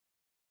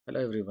Hello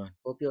everyone,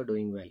 hope you are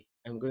doing well.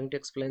 I'm going to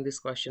explain this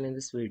question in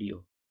this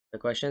video. The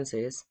question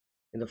says,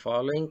 in the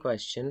following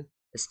question,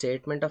 a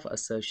statement of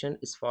assertion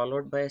is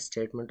followed by a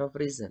statement of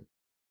reason.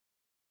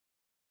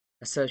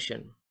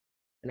 Assertion: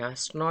 an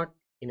astronaut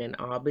in an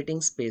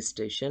orbiting space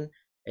station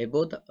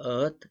above the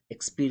Earth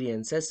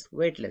experiences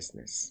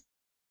weightlessness.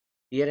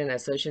 Here in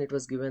assertion it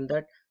was given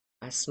that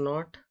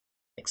astronaut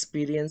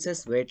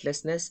experiences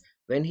weightlessness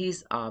when he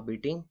is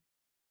orbiting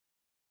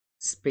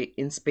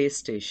in space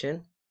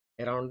station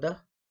around the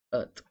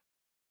Earth.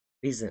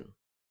 Reason: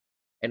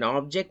 an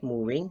object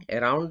moving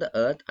around the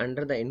Earth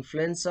under the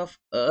influence of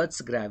Earth's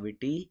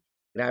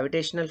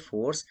gravitational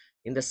force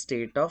in the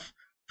state of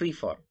free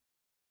fall.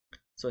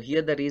 So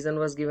here the reason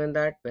was given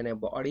that when a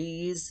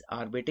body is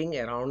orbiting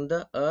around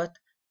the Earth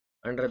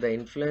under the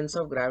influence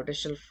of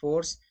gravitational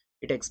force,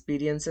 it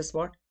experiences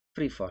what?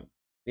 Free fall.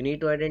 We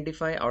need to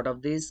identify out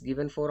of these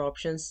given four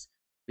options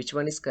which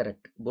one is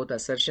correct. Both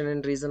assertion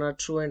and reason are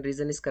true and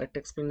reason is correct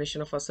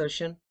explanation of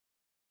assertion,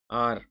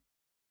 or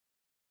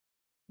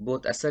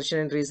both assertion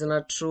and reason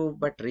are true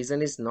but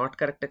reason is not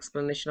correct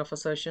explanation of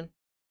assertion,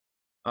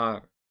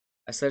 or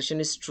assertion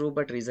is true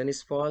but reason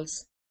is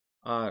false,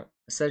 or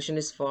assertion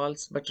is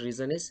false but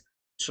reason is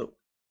true.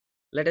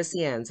 Let us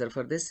see answer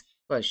for this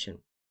question.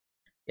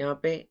 यहाँ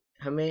पे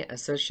हमें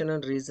assertion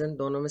और reason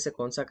दोनों में से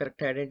कौन सा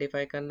correct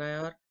identify करना है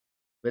और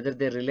whether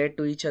they relate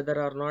to each other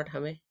or not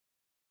हमें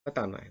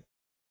बताना है.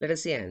 Let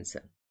us see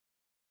answer.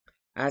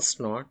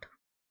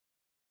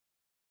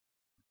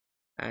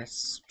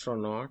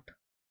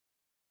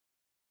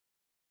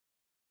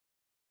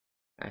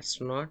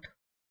 Astronaut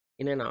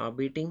in an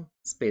orbiting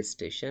space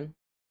station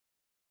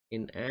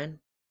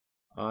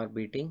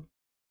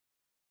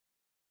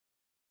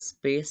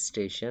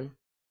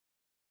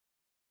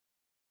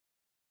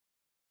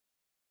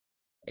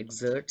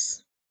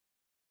exerts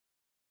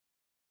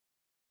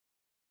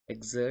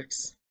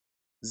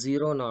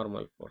zero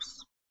normal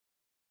force.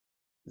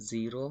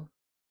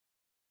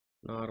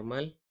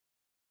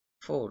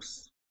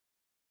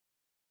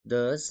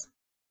 Thus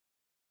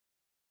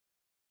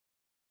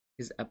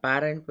his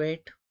apparent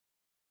weight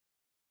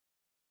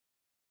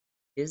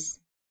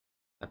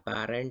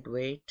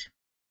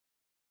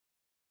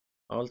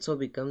also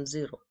becomes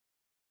zero,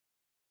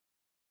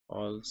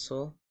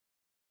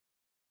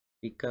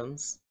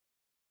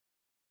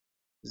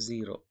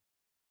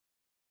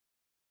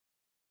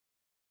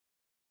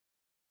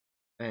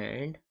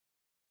 and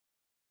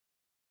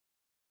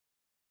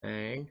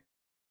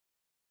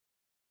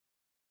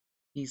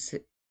he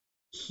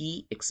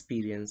he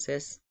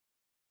experiences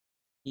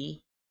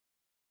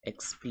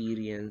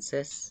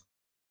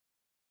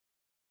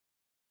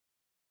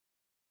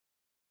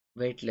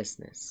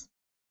weightlessness.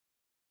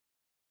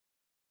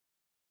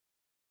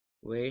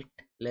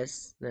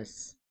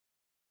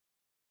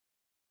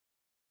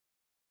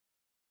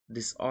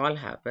 This all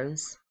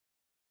happens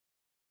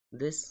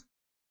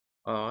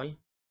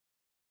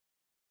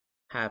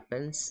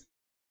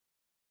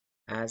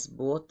as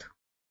both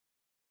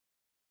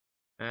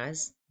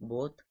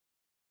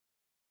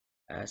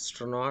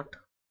astronaut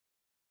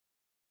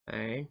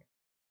and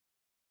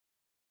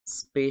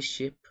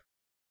spaceship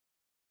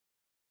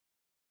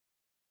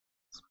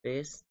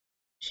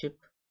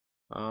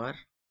are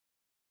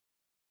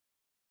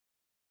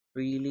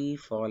freely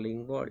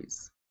falling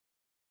bodies.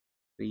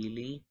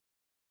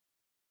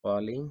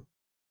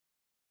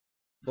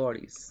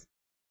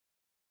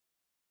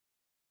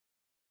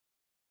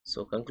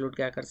 So conclude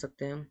क्या कर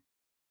सकते हैं हम?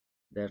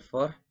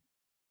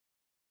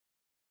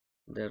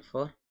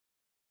 Therefore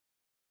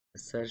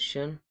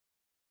assertion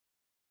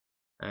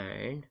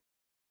and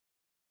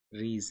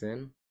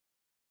reason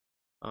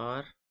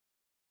are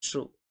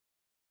true.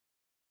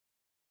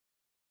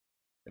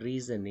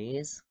 Reason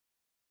is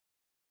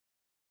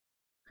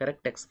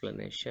correct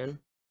explanation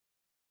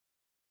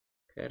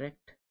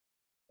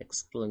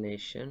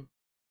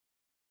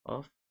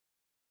of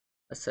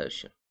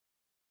assertion.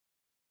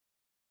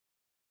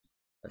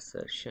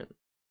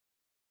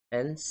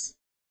 Hence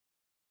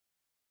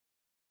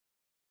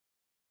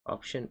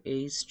option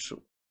A is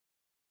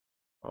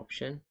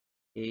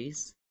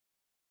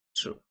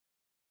true.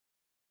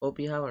 Hope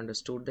you have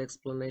understood the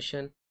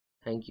explanation.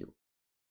 Thank you.